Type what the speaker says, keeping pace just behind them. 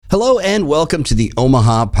Hello and welcome to the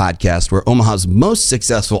Omaha podcast, where Omaha's most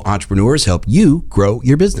successful entrepreneurs help you grow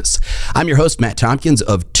your business. I'm your host, Matt Tompkins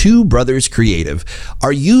of Two Brothers Creative.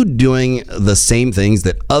 Are you doing the same things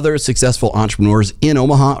that other successful entrepreneurs in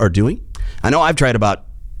Omaha are doing? I know I've tried about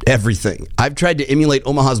everything. I've tried to emulate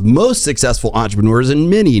Omaha's most successful entrepreneurs in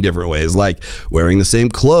many different ways, like wearing the same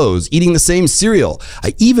clothes, eating the same cereal.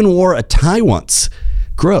 I even wore a tie once.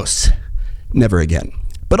 Gross. Never again.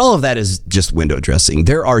 But all of that is just window dressing.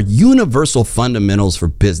 There are universal fundamentals for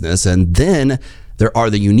business, and then there are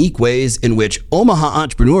the unique ways in which Omaha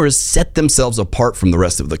entrepreneurs set themselves apart from the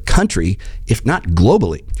rest of the country, if not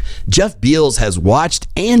globally. Jeff Beals has watched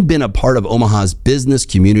and been a part of Omaha's business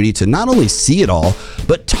community to not only see it all,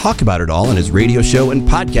 but talk about it all in his radio show and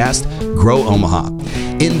podcast, Grow Omaha.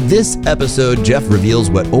 In this episode, Jeff reveals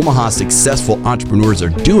what Omaha successful entrepreneurs are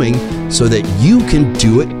doing so that you can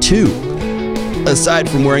do it too. Aside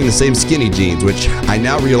from wearing the same skinny jeans, which I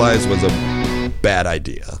now realize was a bad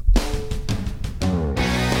idea.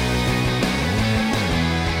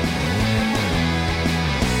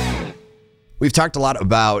 We've talked a lot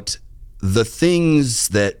about the things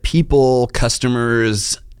that people,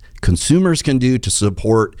 customers, consumers can do to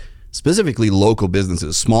support specifically local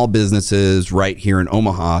businesses, small businesses right here in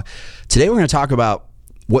Omaha. Today, we're going to talk about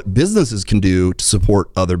what businesses can do to support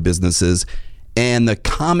other businesses and the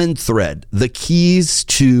common thread, the keys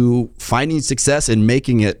to finding success and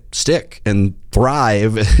making it stick and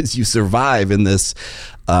thrive as you survive in this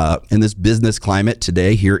business climate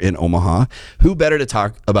today here in Omaha. Who better to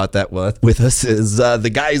talk about that with us is the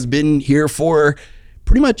guy who's been here for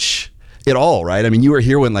pretty much it all, right? I mean, you were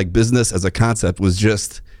here when like business as a concept was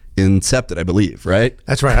just incepted, I believe, right?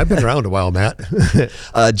 That's right. I've been around a while, Matt.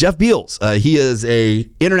 Jeff Beals, he is a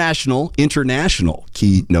international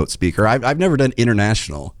keynote speaker. I've never done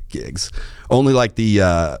international gigs, only like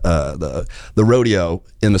the rodeo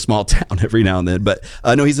in a small town every now and then. But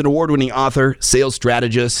no, he's an award-winning author, sales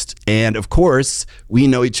strategist, and of course, we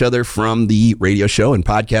know each other from the radio show and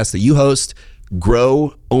podcast that you host,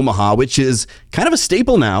 Grow Omaha, which is kind of a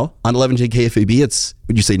staple now on 1110 KFAB. It's,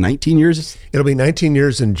 would you say 19 years? It'll be 19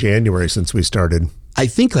 years in January since we started. I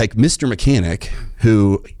think like Mr. Mechanic,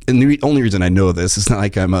 who, and the only reason I know this, it's not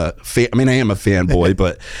like I'm a fan, I mean, I am a fanboy,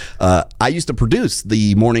 but I used to produce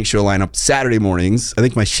the morning show lineup Saturday mornings. I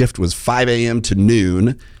think my shift was 5 a.m. to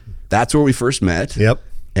noon. That's where we first met. Yep.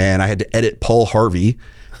 And I had to edit Paul Harvey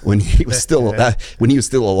when he was still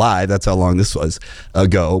alive. That's how long this was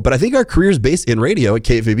ago. But I think our careers based in radio at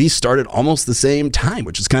KFAB started almost the same time,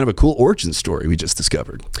 which is kind of a cool origin story we just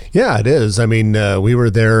discovered. Yeah, it is. I mean, we were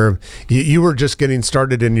there. You were just getting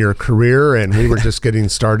started in your career, and we were just getting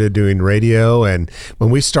started doing radio. And when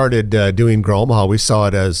we started doing Grow Omaha, we saw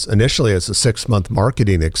it initially as a 6-month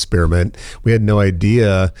marketing experiment. We had no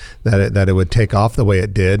idea that it would take off the way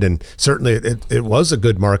it did. And certainly it was a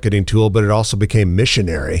good marketing tool, but it also became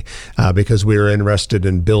missionary. Because we were interested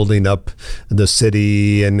in building up the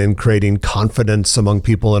city and in creating confidence among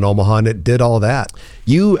people in Omaha, and it did all that.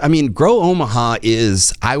 Grow Omaha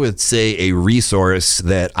is, I would say, a resource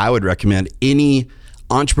that I would recommend any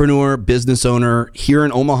entrepreneur, business owner here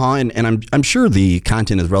in Omaha, and I'm sure the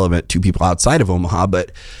content is relevant to people outside of Omaha,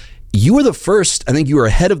 but you were the first. I think you were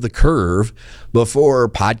ahead of the curve before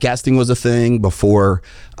podcasting was a thing, before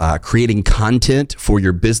creating content for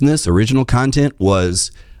your business. Original content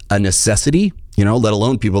was a necessity, let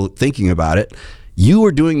alone people thinking about it. You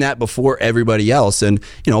were doing that before everybody else. And,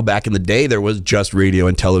 back in the day, there was just radio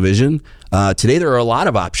and television. Today, there are a lot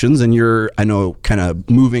of options, and you're, I know, kind of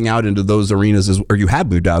moving out into those arenas, or you have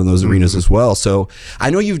moved out in those arenas as well. So I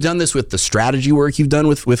know you've done this with the strategy work you've done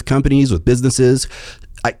with companies, with businesses.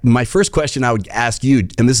 My first question I would ask you,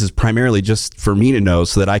 and this is primarily just for me to know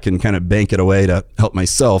so that I can kind of bank it away to help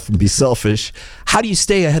myself and be selfish. How do you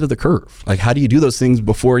stay ahead of the curve? Like, how do you do those things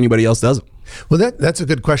before anybody else does them? Well, that's a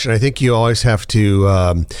good question. I think you always have to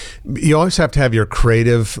have your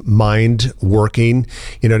creative mind working.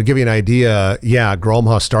 To give you an idea, Grow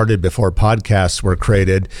Omaha started before podcasts were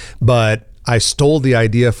created, but I stole the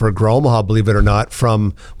idea for Grow Omaha, believe it or not,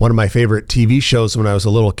 from one of my favorite TV shows when I was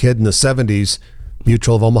a little kid in the 70s.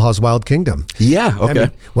 Mutual of Omaha's Wild Kingdom. Yeah,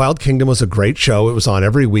 okay. Wild Kingdom was a great show. It was on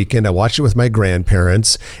every weekend. I watched it with my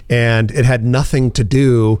grandparents, and it had nothing to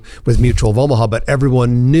do with Mutual of Omaha, but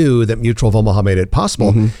everyone knew that Mutual of Omaha made it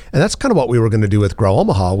possible. Mm-hmm. And that's kind of what we were going to do with Grow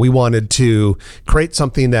Omaha. We wanted to create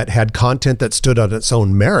something that had content that stood on its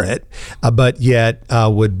own merit, but yet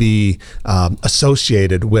would be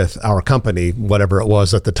associated with our company, whatever it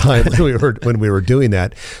was at the time when we were doing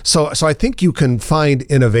that. So I think you can find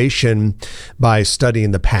innovation by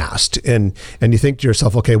studying the past, and you think to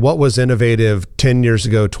yourself, okay, what was innovative 10 years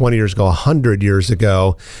ago, 20 years ago, 100 years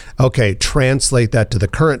ago? Okay, translate that to the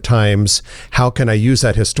current times. How can I use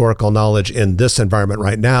that historical knowledge in this environment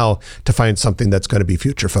right now to find something that's going to be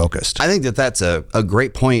future focused? I think that that's a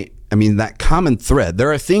great point. I mean, that common thread,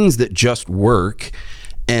 there are things that just work.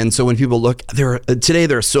 And so when people look, today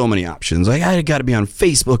there are so many options. Like, I got to be on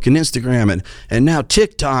Facebook and Instagram and now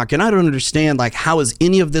TikTok. And I don't understand, like, how is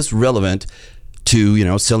any of this relevant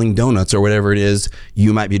to, selling donuts or whatever it is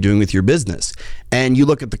you might be doing with your business? And you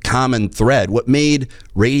look at the common thread. What made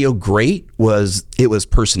radio great was it was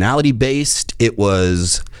personality based. It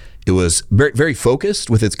was very, very focused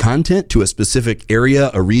with its content to a specific area,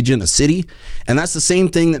 a region, a city. And that's the same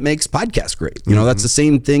thing that makes podcasts great. That's the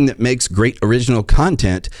same thing that makes great original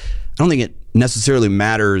content. I don't think it necessarily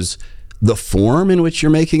matters the form in which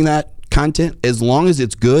you're making that content, as long as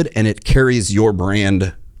it's good and it carries your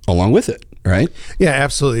brand along with it. Right? Yeah,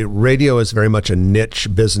 absolutely. Radio is very much a niche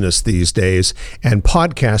business these days, and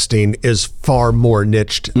podcasting is far more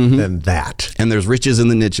niched than that. And there's riches in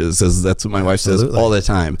the niches, as that's what my wife says all the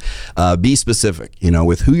time. Be specific,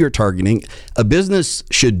 with who you're targeting. A business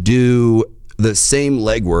should do the same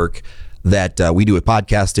legwork that we do with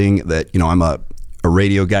podcasting, that, I'm a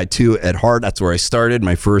radio guy too at heart. That's where I started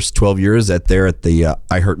my first 12 years at the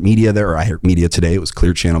iHeartMedia there, or iHeartMedia today. It was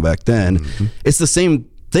Clear Channel back then. It's the same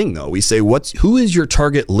thing though. We say, who is your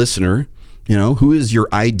target listener? Who is your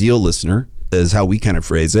ideal listener is how we kind of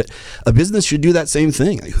phrase it. A business should do that same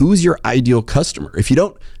thing. Like, who is your ideal customer? If you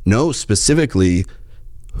don't know specifically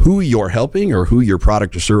who you're helping or who your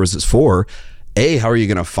product or service is for, how are you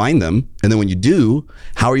going to find them? And then when you do,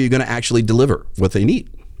 how are you going to actually deliver what they need?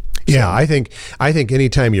 Yeah, I think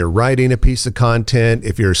anytime you're writing a piece of content,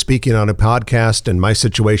 if you're speaking on a podcast, in my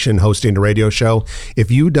situation, hosting a radio show,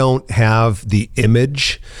 if you don't have the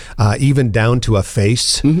image, even down to a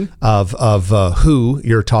face of who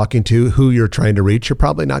you're talking to, who you're trying to reach, you're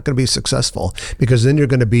probably not going to be successful, because then you're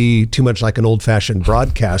going to be too much like an old-fashioned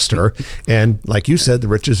broadcaster. And like you said, the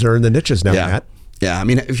riches are in the niches now, Matt. Yeah, I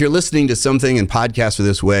mean, if you're listening to something and podcasts are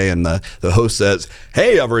this way, and the host says,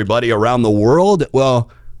 "Hey, everybody around the world,"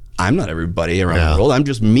 well, I'm not everybody around the world. I'm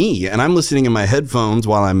just me, and I'm listening in my headphones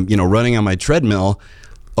while I'm, running on my treadmill.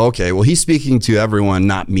 Okay, well, he's speaking to everyone,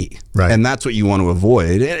 not me. Right. And that's what you want to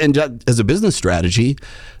avoid. And as a business strategy,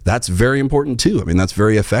 that's very important too. I mean, that's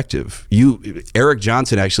very effective. Eric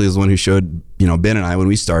Johnson actually is the one who showed, Ben and I when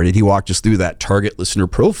we started. He walked us through that target listener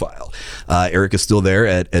profile. Eric is still there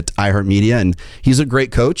at iHeartMedia, and he's a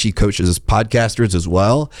great coach. He coaches podcasters as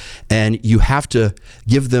well. And you have to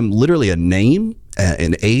give them literally a name,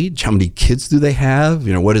 an age, how many kids do they have,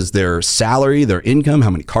 what is their salary, their income, how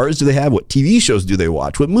many cars do they have, what TV shows do they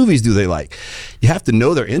watch, what movies do they like. You have to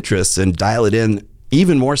know their interests and dial it in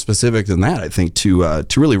even more specific than that, I think, to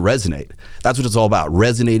really resonate. That's what it's all about,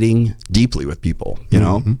 resonating deeply with people,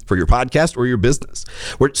 for your podcast or your business.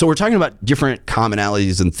 So we're talking about different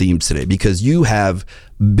commonalities and themes today, because you have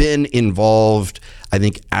been involved, I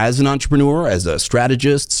think, as an entrepreneur, as a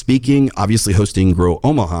strategist, speaking, obviously hosting Grow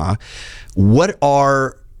Omaha.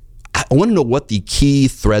 I want to know what the key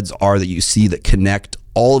threads are that you see that connect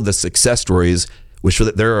all of the success stories, which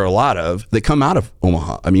there are a lot of, that come out of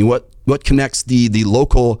Omaha. I mean, what connects the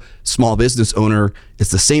local small business owner?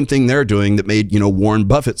 It's the same thing they're doing that made, Warren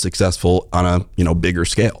Buffett successful on a, bigger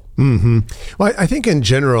scale. Well, I think in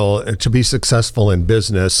general, to be successful in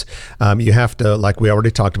business, you have to, like we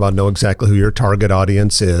already talked about, know exactly who your target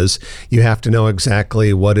audience is. You have to know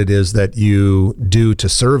exactly what it is that you do to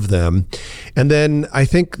serve them. And then I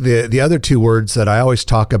think the other two words that I always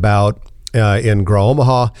talk about in Grow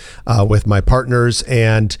Omaha with my partners,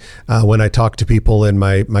 and when I talk to people in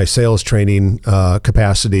my sales training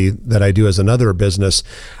capacity that I do as another business,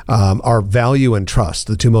 are value and trust,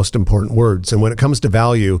 the two most important words. And when it comes to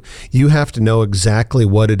value, you have to know exactly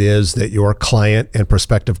what it is that your client and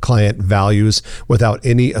prospective client values without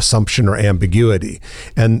any assumption or ambiguity.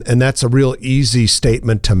 And that's a real easy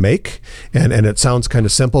statement to make, and it sounds kind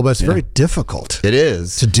of simple, but it's very difficult. It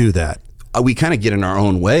is to do that. We kind of get in our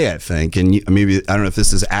own way, I think. And maybe, I don't know if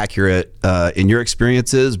this is accurate in your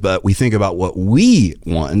experiences, but we think about what we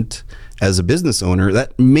want as a business owner.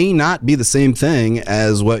 That may not be the same thing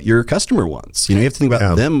as what your customer wants. You have to think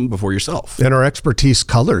about them before yourself. And our expertise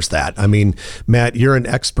colors that. I mean, Matt, you're an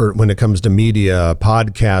expert when it comes to media,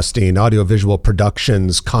 podcasting, audiovisual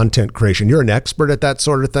productions, content creation. You're an expert at that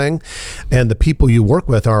sort of thing. And the people you work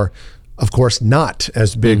with are of course, not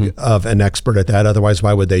as big of an expert at that. Otherwise,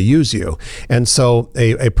 why would they use you? And so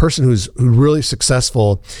a person who's really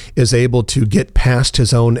successful is able to get past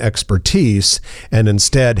his own expertise and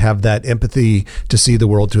instead have that empathy to see the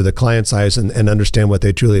world through the client's eyes and understand what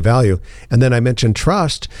they truly value. And then I mentioned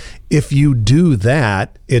trust. If you do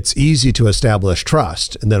that, it's easy to establish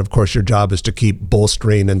trust. And then, of course, your job is to keep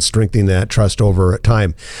bolstering and strengthening that trust over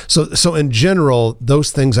time. So in general,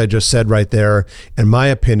 those things I just said right there, in my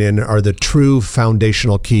opinion, are the true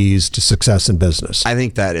foundational keys to success in business. I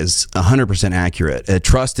think that is 100% accurate.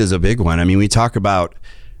 Trust is a big one. I mean, we talk about,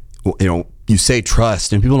 you say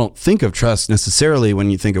trust, and people don't think of trust necessarily when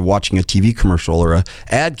you think of watching a TV commercial or a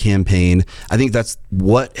ad campaign. I think that's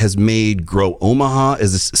what has made Grow Omaha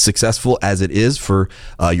as successful as it is for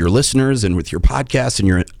your listeners and with your podcast and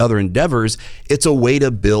your other endeavors. It's a way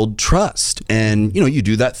to build trust. And, you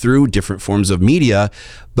do that through different forms of media,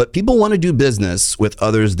 but people want to do business with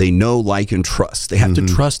others they know, like, and trust. They have to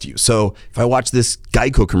trust you. So if I watch this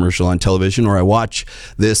Geico commercial on television, or I watch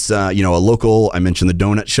this, a local, I mentioned the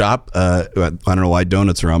donut shop. I don't know why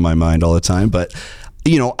donuts are on my mind all the time, but,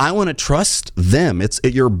 I want to trust them.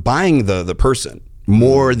 You're buying the person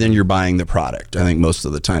more than you're buying the product, I think, most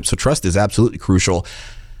of the time. So trust is absolutely crucial.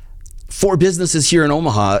 For businesses here in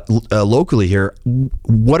Omaha, locally here,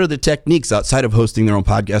 what are the techniques outside of hosting their own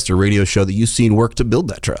podcast or radio show that you've seen work to build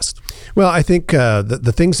that trust? Well, I think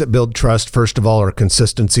the things that build trust, first of all, are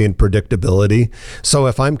consistency and predictability. So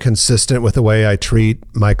if I'm consistent with the way I treat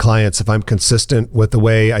my clients, if I'm consistent with the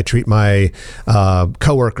way I treat my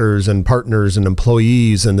coworkers and partners and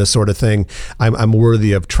employees and this sort of thing, I'm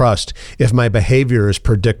worthy of trust. If my behavior is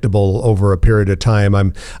predictable over a period of time,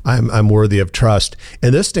 I'm worthy of trust.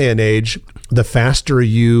 In this day and age, the faster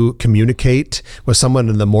you communicate with someone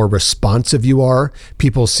and the more responsive you are,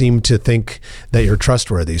 people seem to think that you're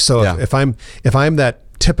trustworthy. So if I'm that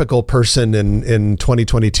typical person in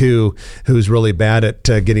 2022 who's really bad at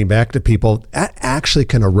getting back to people, that actually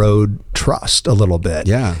can erode trust a little bit.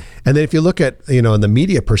 Yeah. And then if you look at, in the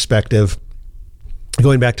media perspective,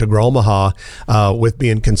 going back to Grow Omaha, with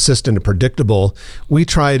being consistent and predictable, we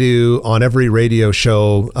try to, on every radio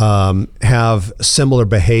show, have similar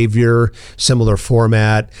behavior, similar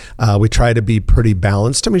format. We try to be pretty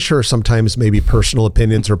balanced. I mean, sure, sometimes maybe personal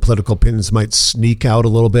opinions or political opinions might sneak out a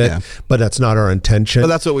little bit, but that's not our intention. But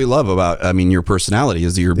that's what we love about, your personality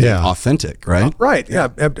is that you're being authentic, right? Right, yeah.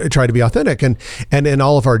 I try to be authentic. And in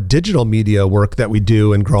all of our digital media work that we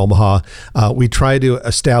do in Grow Omaha, we try to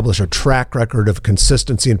establish a track record of consistency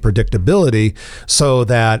and predictability so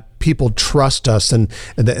that people trust us and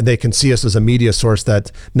they can see us as a media source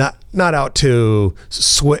that's not out to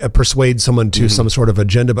persuade someone to some sort of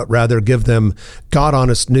agenda, but rather give them God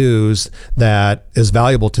honest news that is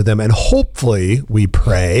valuable to them. And hopefully, we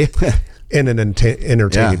pray, in an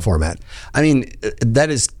entertaining format. I mean,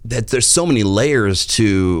 there's so many layers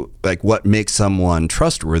to like what makes someone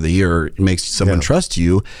trustworthy or makes someone trust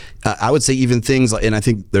you. I would say even things like, and I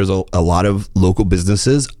think there's a lot of local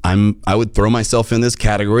businesses. I would throw myself in this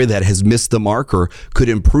category that has missed the mark or could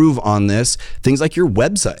improve on this. Things like your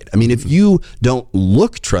website. I mean, if you don't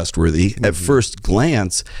look trustworthy at first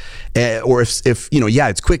glance, or if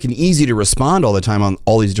it's quick and easy to respond all the time on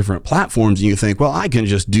all these different platforms, and you think, well, I can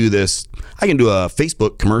just do this. I can do a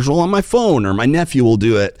Facebook commercial on my phone, or my nephew will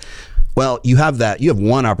do it. Well, you have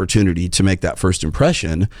one opportunity to make that first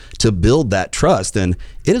impression, to build that trust. And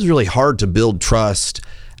it is really hard to build trust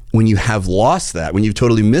when you have lost that, when you've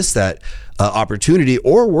totally missed that opportunity,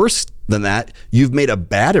 or worse than that, you've made a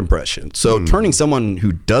bad impression. So turning someone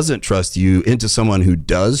who doesn't trust you into someone who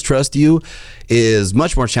does trust you is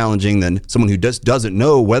much more challenging than someone who just doesn't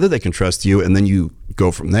know whether they can trust you, and then you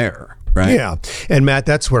go from there. Right. Yeah. And Matt,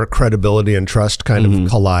 that's where credibility and trust kind of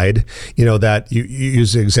collide. That you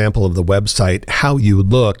use the example of the website, how you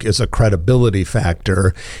look is a credibility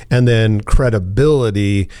factor. And then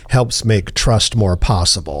credibility helps make trust more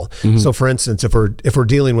possible. So for instance, if we're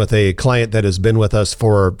dealing with a client that has been with us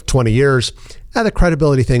for 20 years, the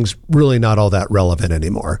credibility thing's really not all that relevant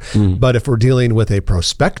anymore. But if we're dealing with a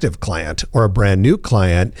prospective client or a brand new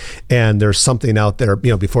client, and there's something out there,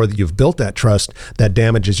 before you've built that trust that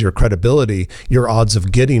damages your credibility, your odds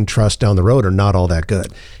of getting trust down the road are not all that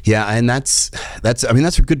good. Yeah, and that's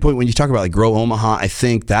a good point when you talk about like Grow Omaha. I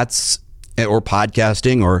think that's, or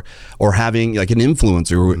podcasting, or having like an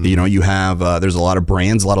influencer. You have there's a lot of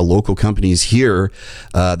brands, a lot of local companies here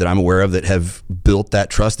that I'm aware of that have built that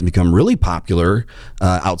trust and become really popular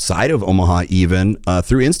outside of Omaha, even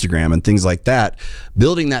through Instagram and things like that.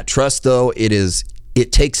 Building that trust, though,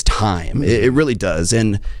 it takes time. It really does.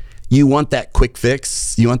 And you want that quick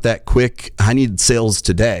fix. You want that quick, I need sales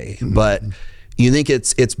today. But You think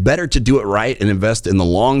it's better to do it right and invest in the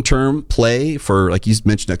long-term play for, like you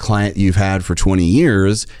mentioned, a client you've had for 20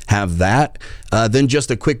 years, have that, than just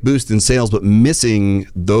a quick boost in sales, but missing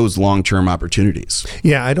those long-term opportunities?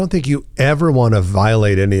 Yeah, I don't think you ever want to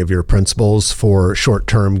violate any of your principles for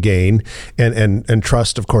short-term gain. And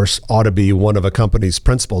trust, of course, ought to be one of a company's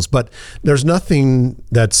principles. But there's nothing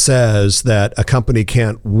that says that a company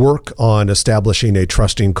can't work on establishing a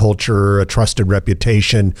trusting culture, a trusted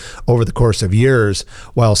reputation over the course of years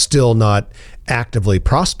while still not actively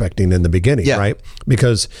prospecting in the beginning, right?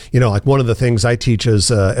 Because, like one of the things I teach as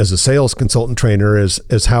a sales consultant trainer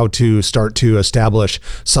is how to start to establish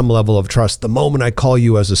some level of trust the moment I call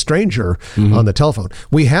you as a stranger on the telephone.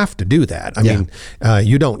 We have to do that. I mean,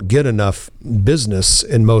 you don't get enough business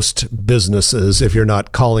in most businesses if you're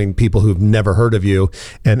not calling people who've never heard of you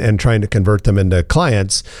and trying to convert them into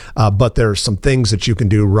clients. But there are some things that you can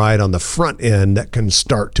do right on the front end that can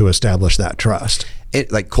start to establish that trust.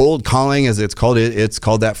 Like cold calling, as it's called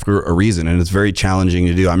that for a reason, and it's very challenging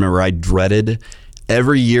to do. I remember I dreaded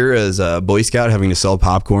every year as a Boy Scout having to sell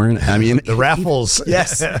popcorn. I mean, the raffles.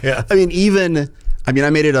 Yes. Yeah. I mean, I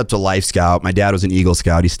made it up to Life Scout. My dad was an Eagle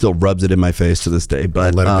Scout. He still rubs it in my face to this day.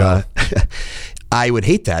 But let him go. I would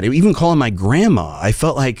hate that. Even calling my grandma, I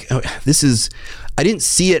felt like I didn't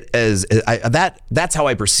see it as that's how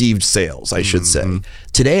I perceived sales, I should say.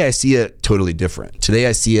 Today, I see it totally different. Today,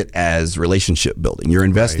 I see it as relationship building. You're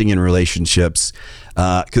investing in relationships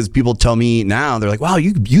because people tell me now, they're like, wow,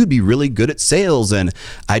 you'd be really good at sales. And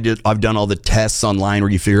I've done all the tests online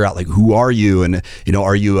where you figure out like, who are you? And,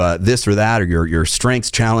 are you this or that, or your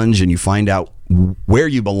strengths challenge, and you find out where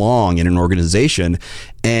you belong in an organization.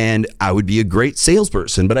 And I would be a great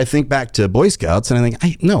salesperson. But I think back to Boy Scouts and I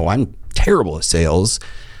think, I'm terrible at sales.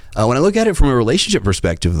 When I look at it from a relationship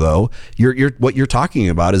perspective, though, what you're talking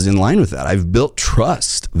about is in line with that. I've built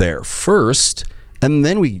trust there first, and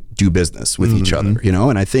then we do business with each other,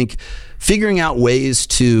 And I think figuring out ways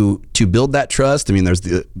to build that trust. I mean, there's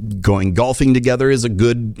going golfing together is a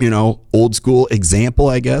good, old school example,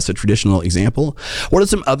 I guess, a traditional example. What are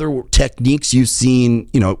some other techniques you've seen,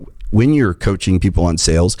 when you're coaching people on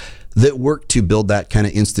sales that work to build that kind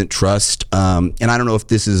of instant trust? And I don't know if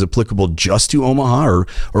this is applicable just to Omaha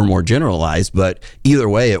or more generalized, but either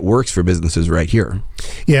way, it works for businesses right here.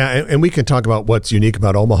 Yeah, and we can talk about what's unique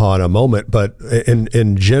about Omaha in a moment, but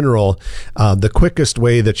in general, the quickest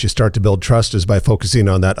way that you start to build trust is by focusing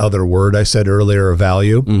on that other word I said earlier,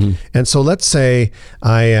 value. And so let's say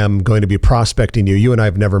I am going to be prospecting you. You and I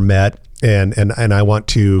have never met. And I want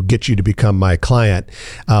to get you to become my client.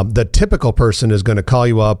 The typical person is going to call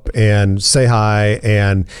you up and say hi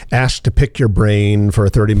and ask to pick your brain for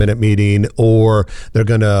a 30-minute meeting, or they're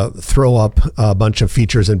going to throw up a bunch of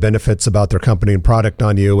features and benefits about their company and product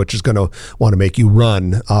on you, which is going to want to make you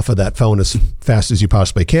run off of that phone as fast as you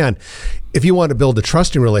possibly can. If you want to build a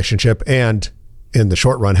trusting relationship and in the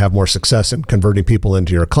short run have more success in converting people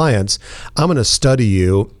into your clients, I'm going to study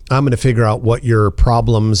you. I'm going to figure out what your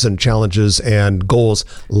problems and challenges and goals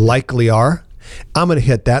likely are. I'm going to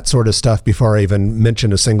hit that sort of stuff before I even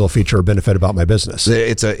mention a single feature or benefit about my business.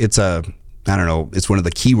 It's I don't know, it's one of the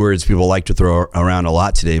keywords people like to throw around a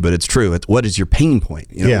lot today, but it's true. What is your pain point?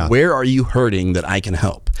 Where are you hurting that I can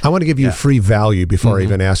help? I want to give you free value before I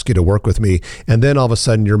even ask you to work with me. And then all of a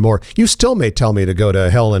sudden you still may tell me to go to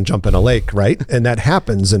hell and jump in a lake, right? And that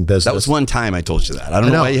happens in business. That was one time I told you that. I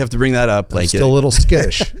don't know why you have to bring that up. I'm still a little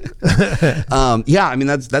skittish. I mean,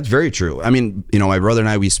 that's very true. I mean, my brother and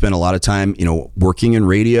I, we spent a lot of time, working in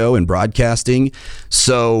radio and broadcasting.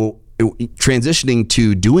 So transitioning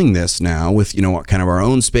to doing this now with kind of our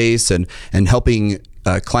own space and helping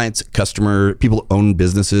clients, people who own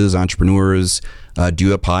businesses, entrepreneurs,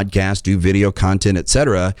 do a podcast, do video content,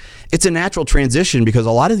 etc. It's a natural transition because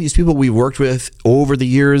a lot of these people we've worked with over the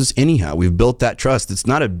years anyhow, we've built that trust. It's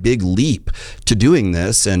not a big leap to doing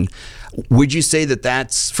this. And would you say that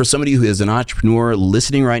that's for somebody who is an entrepreneur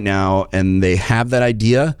listening right now and they have that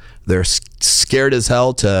idea, they're scared as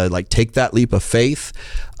hell to take that leap of faith?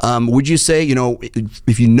 Would you say,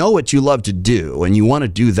 if you know what you love to do and you want to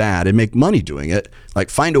do that and make money doing it,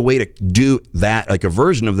 find a way to do that, a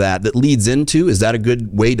version of that leads into, is that a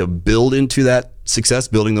good way to build into that success,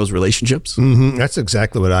 building those relationships? That's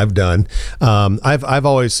exactly what I've done.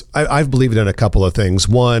 I've believed in a couple of things.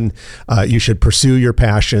 One, you should pursue your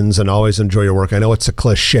passions and always enjoy your work. I know it's a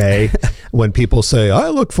cliche when people say, I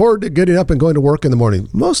look forward to getting up and going to work in the morning.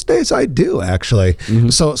 Most days I do, actually.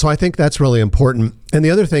 So I think that's really important. And the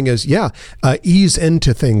other thing is, ease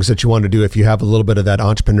into things that you want to do if you have a little bit of that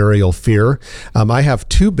entrepreneurial fear. I have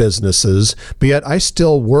 2 businesses, but yet I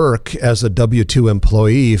still work as a W-2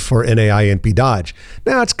 employee for NAINP Dodge.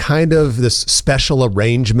 Now, it's kind of this special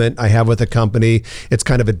arrangement I have with a company. It's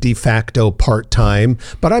kind of a de facto part-time,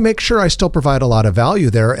 but I make sure I still provide a lot of value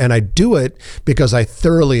there, and I do it because I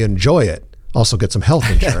thoroughly enjoy it. Also get some health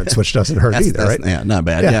insurance, which doesn't hurt either, right? Yeah, not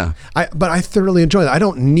bad, yeah. But I thoroughly enjoy that. I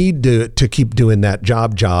don't need to keep doing that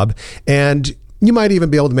job. And you might even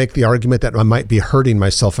be able to make the argument that I might be hurting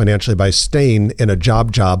myself financially by staying in a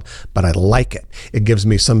job, but I like it. It gives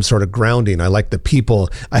me some sort of grounding. I like the people.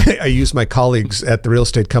 I use my colleagues at the real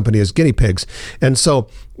estate company as guinea pigs. And so,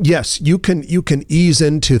 yes, you can ease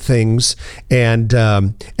into things. And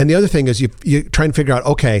the other thing is you try and figure out,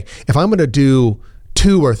 okay, if I'm going to do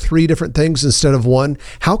 2 or 3 different things instead of 1,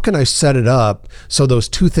 how can I set it up so those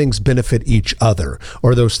 2 things benefit each other,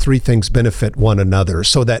 or those 3 things benefit one another,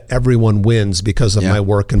 so that everyone wins because of my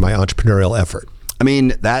work and my entrepreneurial effort?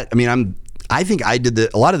 I think I did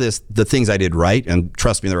a lot of the things I did right, and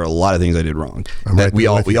trust me, there are a lot of things I did wrong that we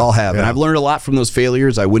all have. And I've learned a lot from those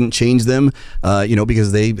failures. I wouldn't change them,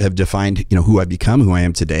 because they have defined, who I've become, who I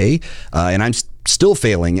am today. And I'm still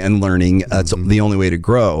failing and learning. It's the only way to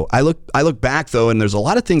grow. I look back though, and there's a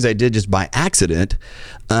lot of things I did just by accident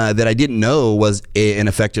that I didn't know was an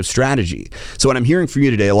effective strategy. So what I'm hearing from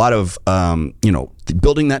you today, a lot of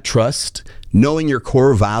building that trust, knowing your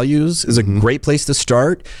core values is a great place to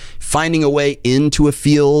start. Finding a way into a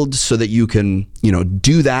field so that you can,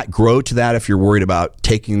 do that, grow to that if you're worried about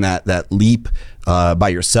taking that leap by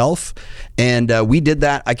yourself. And we did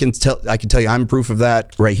that. I can tell you I'm proof of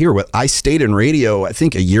that right here. I stayed in radio, I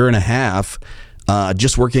think, a year and a half,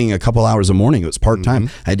 just working a couple hours a morning. It was part-time.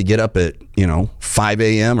 I had to get up at 5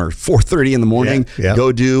 a.m. or 4:30 in the morning,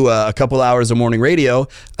 go do a couple hours of morning radio.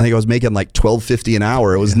 I think I was making like $12.50 an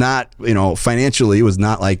hour. It was not, financially, it was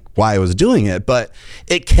not like why I was doing it, but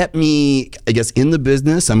it kept me, I guess, in the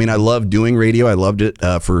business. I mean, I loved doing radio. I loved it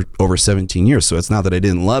for over 17 years. So it's not that I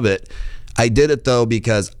didn't love it. I did it though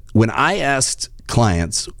because when I asked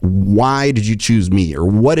clients, why did you choose me, or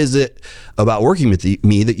what is it about working with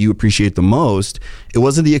me that you appreciate the most? It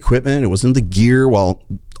wasn't the equipment, it wasn't the gear. Well,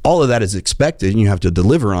 all of that is expected and you have to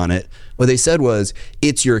deliver on it. What they said was,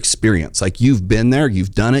 it's your experience. Like, you've been there,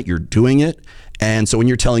 you've done it, you're doing it. And so when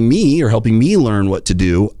you're telling me or helping me learn what to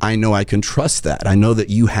do, I know I can trust that. I know that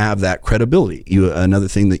you have that credibility. Another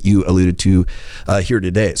thing that you alluded to here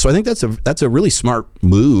today. So I think that's a really smart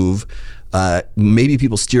move. Maybe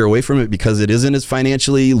people steer away from it because it isn't as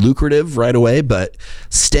financially lucrative right away, but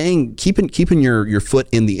keeping your foot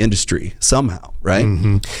in the industry somehow, right?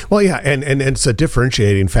 Well, yeah, and it's a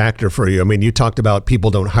differentiating factor for you. I mean, you talked about people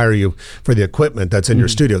don't hire you for the equipment that's in your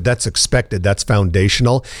studio. That's expected. That's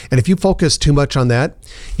foundational. And if you focus too much on that,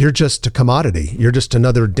 you're just a commodity. You're just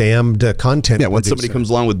another damned content. Yeah, when somebody comes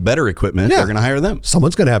along with better equipment, they're going to hire them.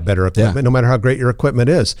 Someone's going to have better equipment, no matter how great your equipment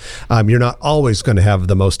is. You're not always going to have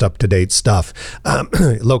the most up-to-date stuff.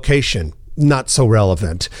 Location, not so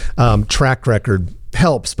relevant. Track record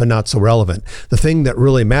helps, but not so relevant. The thing that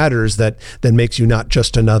really matters that makes you not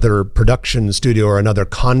just another production studio or another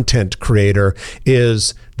content creator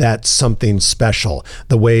is that something special.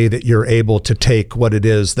 The way that you're able to take what it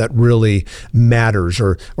is that really matters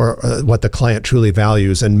or what the client truly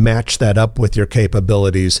values and match that up with your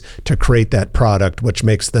capabilities to create that product, which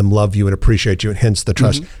makes them love you and appreciate you, and hence the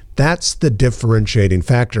trust. That's the differentiating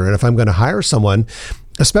factor. And if I'm going to hire someone,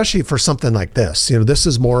 especially for something like this, this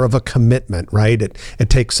is more of a commitment, right? It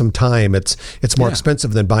takes some time. It's more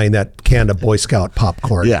expensive than buying that can of Boy Scout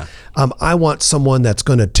popcorn. I want someone that's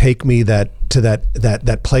going to take me to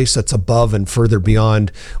that place that's above and further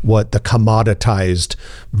beyond what the commoditized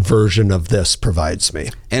version of this provides me.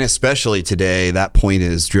 And especially today, that point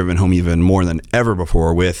is driven home even more than ever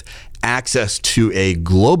before with access to a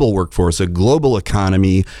global workforce, a global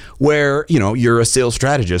economy where, you're a sales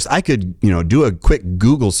strategist. I could, do a quick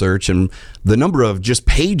Google search and the number of just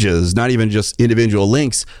pages, not even just individual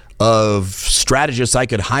links of strategists I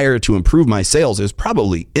could hire to improve my sales is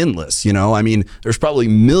probably endless. I mean, there's probably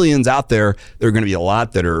millions out there. There are going to be a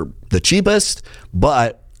lot that are the cheapest,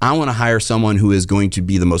 but I want to hire someone who is going to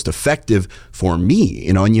be the most effective for me,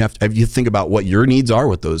 and you have to think about what your needs are,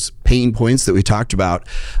 what those pain points that we talked about.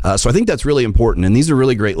 So I think that's really important. And these are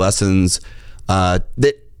really great lessons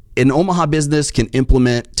that an Omaha business can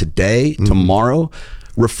implement today, tomorrow.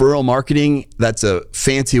 Referral marketing, that's a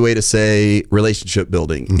fancy way to say relationship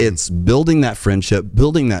building. It's building that friendship,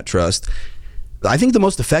 building that trust. I think the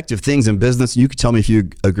most effective things in business, you could tell me if you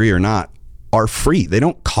agree or not, are free. They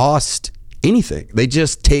don't cost anything. They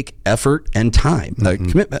just take effort and time,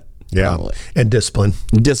 commitment. Yeah, probably. and discipline.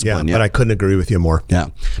 Discipline, yeah. But I couldn't agree with you more. Yeah.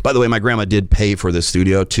 By the way, my grandma did pay for this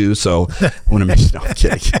studio too, so I want to make no, I'm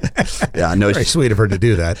kidding. Yeah, no. Very sweet of her to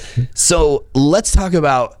do that. So let's talk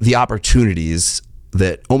about the opportunities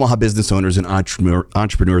that Omaha business owners and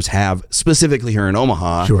entrepreneurs have specifically here in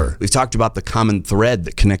Omaha. Sure. We've talked about the common thread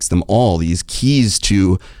that connects them all, these keys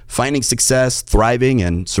to finding success, thriving,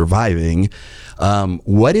 and surviving.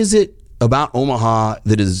 What is it about Omaha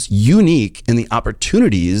that is unique in the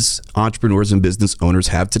opportunities entrepreneurs and business owners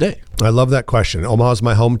have today? I love that question. Omaha is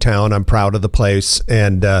my hometown. I'm proud of the place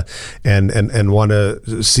and want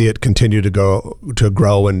to see it continue to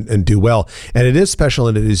grow and do well. And it is special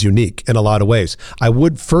and it is unique in a lot of ways. I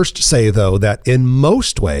would first say, though, that in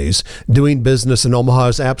most ways, doing business in Omaha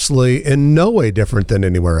is absolutely in no way different than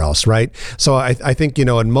anywhere else, right? So I think,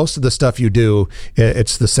 in most of the stuff you do,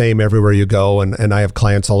 it's the same everywhere you go. And I have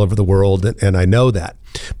clients all over the world, and I know that.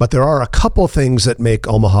 But there are a couple things that make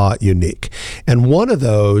Omaha unique. And one of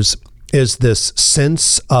those is this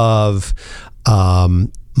sense of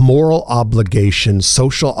moral obligation,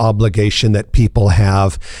 social obligation that people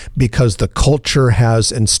have because the culture has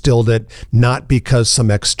instilled it, not because some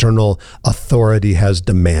external authority has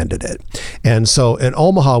demanded it. And so in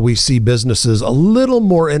Omaha, we see businesses a little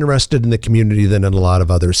more interested in the community than in a lot of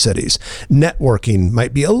other cities. Networking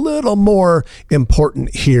might be a little more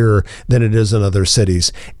important here than it is in other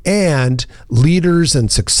cities. And leaders and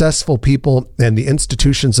successful people and the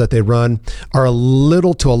institutions that they run are a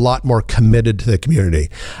little to a lot more committed to the community.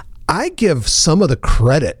 I give some of the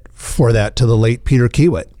credit for that to the late Peter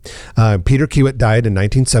Kiewit. Peter Kiewit died in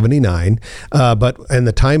 1979, but in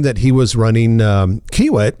the time that he was running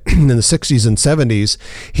Kiewit in the 60s and 70s,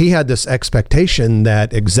 he had this expectation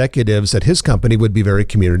that executives at his company would be very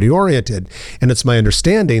community oriented. And it's my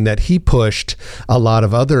understanding that he pushed a lot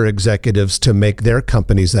of other executives to make their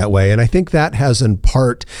companies that way. And I think that has in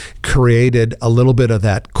part created a little bit of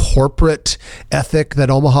that corporate ethic that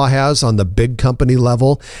Omaha has on the big company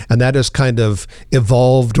level. And that has kind of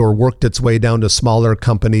evolved or worked its way down to smaller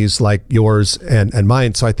companies like yours and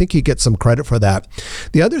mine. So I think you get some credit for that.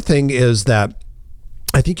 The other thing is that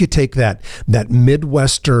I think you take that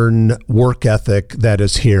Midwestern work ethic that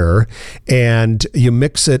is here and you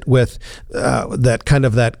mix it with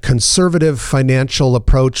that conservative financial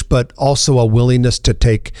approach, but also a willingness to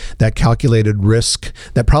take that calculated risk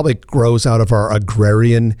that probably grows out of our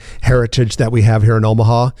agrarian heritage that we have here in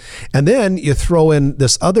Omaha. And then you throw in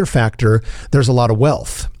this other factor, there's a lot of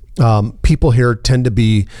wealth. People here tend to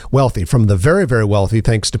be wealthy, from the very, very wealthy,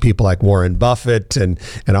 thanks to people like Warren Buffett and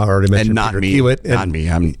I already mentioned Peter Kiewit. Not me.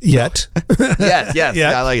 I'm yet. yes.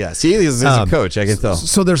 Yeah. I like that. See, as a coach, I can tell.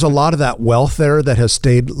 So there's a lot of that wealth there that has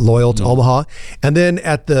stayed loyal to Omaha. And then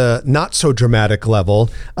at the not so dramatic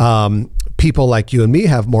level, people like you and me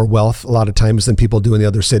have more wealth a lot of times than people do in the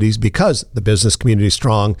other cities because the business community is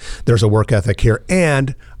strong. There's a work ethic here,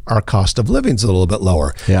 and our cost of living is a little bit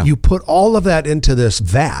lower. Yeah. You put all of that into this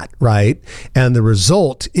vat, right? And the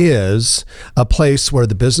result is a place where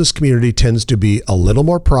the business community tends to be a little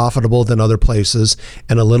more profitable than other places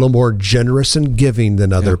and a little more generous and giving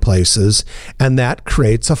than other places. And that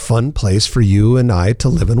creates a fun place for you and I to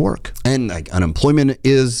live and work. And like unemployment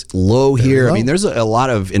is low here. I mean, there's a lot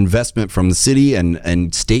of investment from the city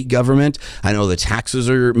and state government. I know the taxes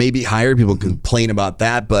are maybe higher. People complain about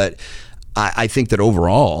that, but I think that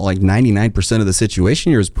overall, like 99% of the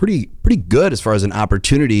situation here is pretty good as far as an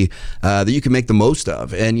opportunity that you can make the most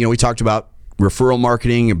of. And, we talked about referral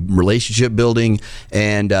marketing, relationship building,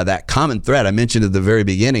 and that common thread I mentioned at the very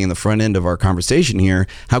beginning in the front end of our conversation here.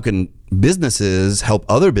 How can businesses help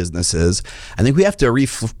other businesses? I think we have to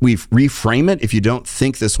reframe it. If you don't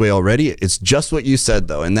think this way already, it's just what you said,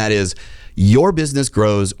 though, and that is your business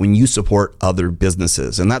grows when you support other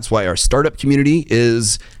businesses. And that's why our startup community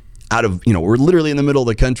is we're literally in the middle of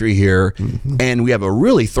the country here, and we have a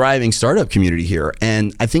really thriving startup community here.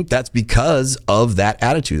 And I think that's because of that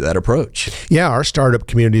attitude, that approach. Yeah, our startup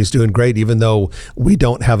community is doing great, even though we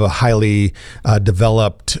don't have a highly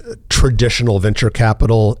developed traditional venture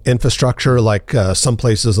capital infrastructure like some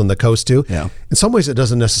places on the coast do. Yeah. In some ways, it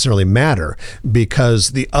doesn't necessarily matter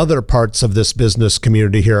because the other parts of this business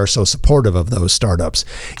community here are so supportive of those startups.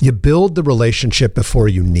 You build the relationship before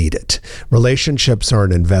you need it. Relationships are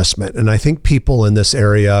an investment. And I think people in this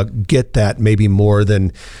area get that maybe more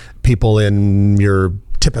than people in your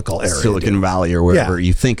typical area. Silicon Valley or wherever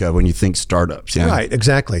you think of when you think startups. Yeah. Right,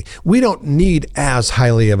 exactly. We don't need as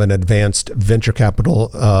highly of an advanced venture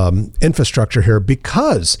capital infrastructure here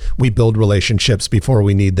because we build relationships before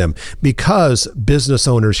we need them, because business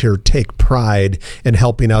owners here take pride in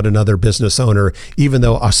helping out another business owner, even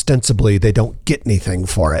though ostensibly they don't get anything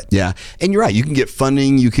for it. Yeah. And you're right. You can get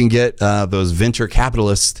funding. You can get those venture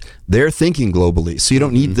capitalists. They're thinking globally. So you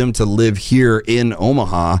don't need them to live here in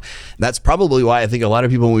Omaha. That's probably why I think a lot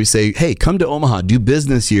of people, when we say, hey, come to Omaha, do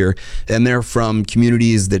business here, and they're from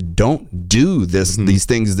communities that don't do these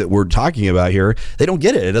things that we're talking about here, they don't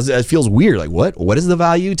get it. It feels weird. Like, what is the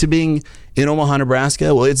value to being in Omaha,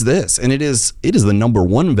 Nebraska? Well, it's this, and it is the number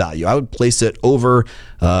one value. I would place it over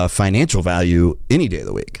financial value any day of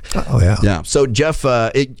the week. Oh yeah, yeah. So Jeff,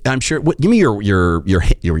 I'm sure. Give me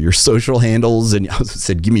your social handles, and I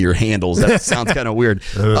said, give me your handles. That sounds kind of weird.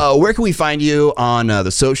 Where can we find you on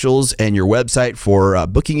the socials and your website for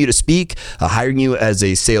booking you to speak, hiring you as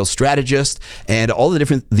a sales strategist, and all the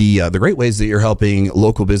different the great ways that you're helping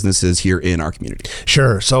local businesses here in our community?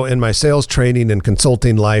 Sure. So in my sales training and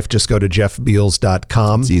consulting life, just go to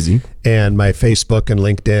jeffbeals.com. It's easy. And my Facebook and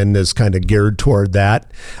LinkedIn is kind of geared toward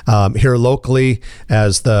that. Here locally,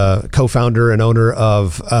 as the co-founder and owner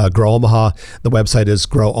of Grow Omaha, the website is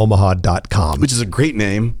growomaha.com. Which is a great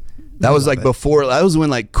name. That was like before. That was when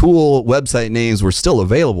like cool website names were still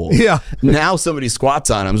available. Yeah. Now somebody squats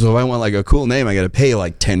on them. So if I want like a cool name, I got to pay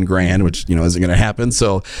like $10,000, which isn't going to happen.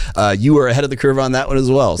 So you were ahead of the curve on that one as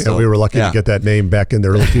well. So, yeah, we were lucky to get that name back in the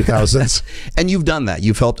early 2000s. And you've done that.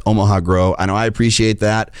 You've helped Omaha grow. I know I appreciate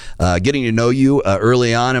that. Getting to know you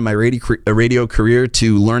early on in my radio career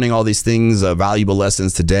to learning all these things, valuable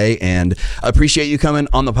lessons today, and I appreciate you coming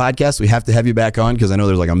on the podcast. We have to have you back on because I know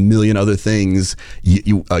there's like a million other things.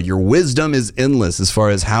 Your wisdom is endless as far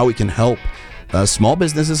as how we can help small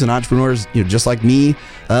businesses and entrepreneurs, just like me,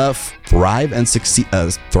 thrive and succeed,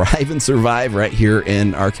 thrive and survive right here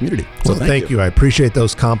in our community. So well, thank you. I appreciate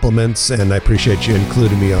those compliments, and I appreciate you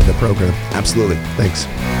including me on the program. Absolutely. Thanks.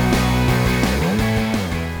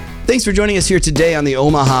 Thanks for joining us here today on the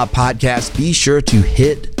Omaha Podcast. Be sure to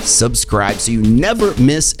hit subscribe so you never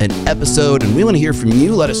miss an episode. And we want to hear from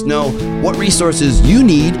you. Let us know what resources you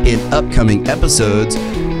need in upcoming episodes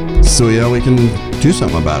so we can do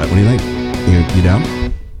something about it. What do you think? You down?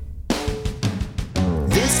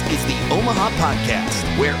 This is the Omaha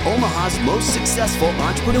Podcast, where Omaha's most successful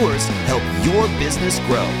entrepreneurs help your business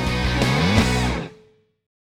grow.